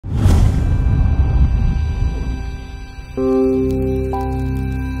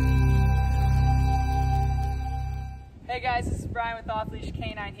Ryan with Off-Leash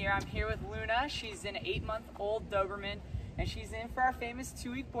K9 here. I'm here with Luna. She's an 8-month-old Doberman, and she's in for our famous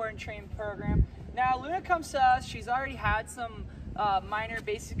 2-week board and train program. Now, Luna comes to us. She's already had some minor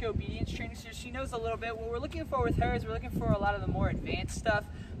basic obedience training, so she knows a little bit. What we're looking for with her is we're looking for a lot of the more advanced stuff,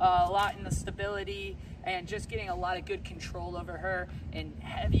 a lot in the stability, and just getting a lot of good control over her in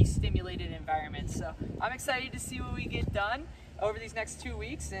heavy stimulated environments. So I'm excited to see what we get done over these next 2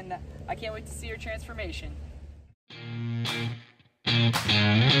 weeks, and I can't wait to see her transformation.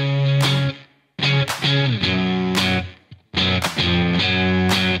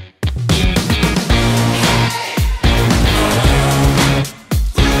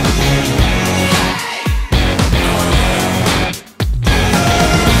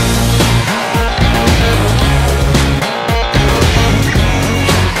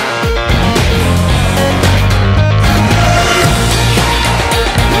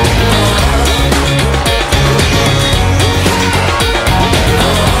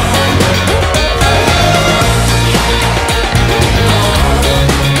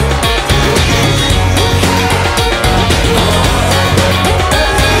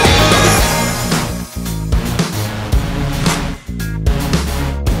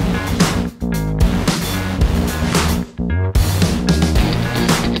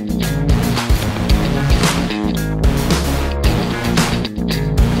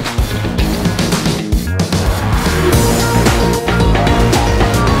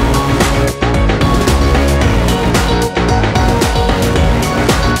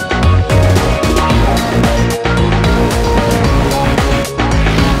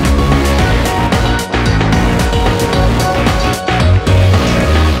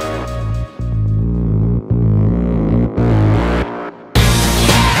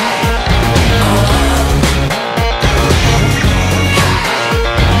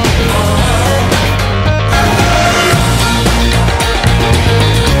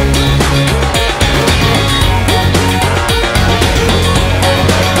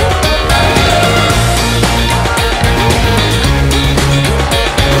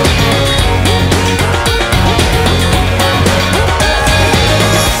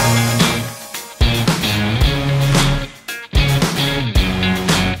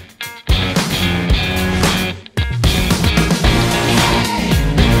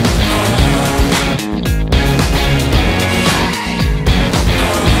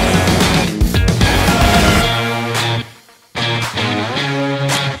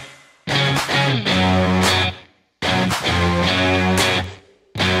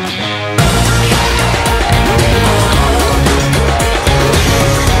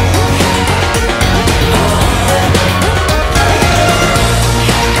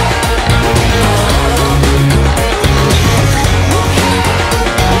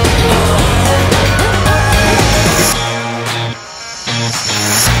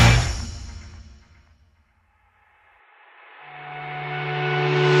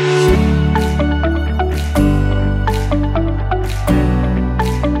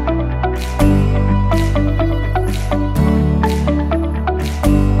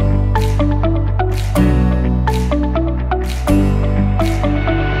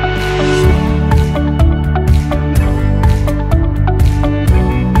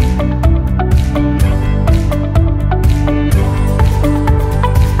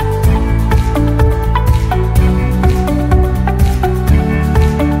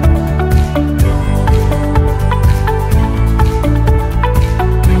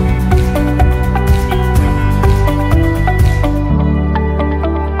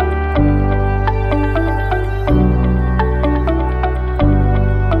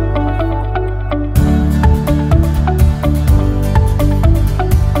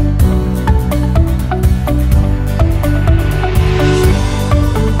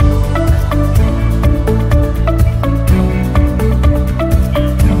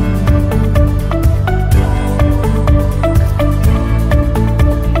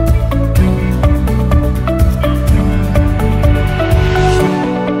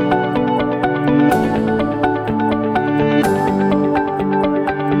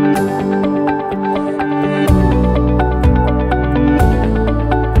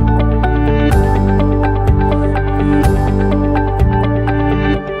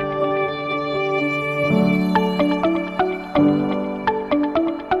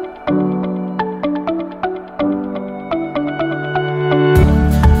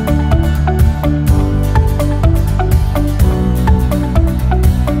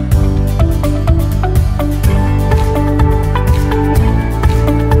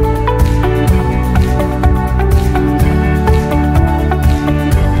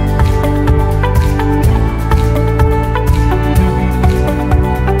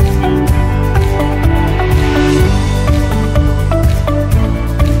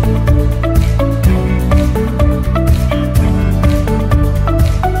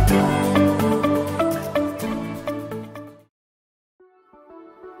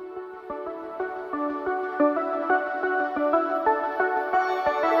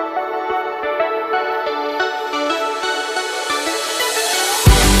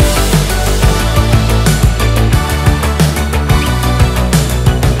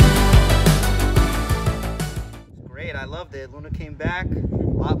 Luna came back, a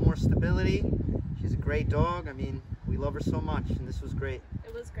lot more stability. She's a great dog. I mean, we love her so much, and this was great.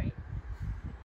 It was great.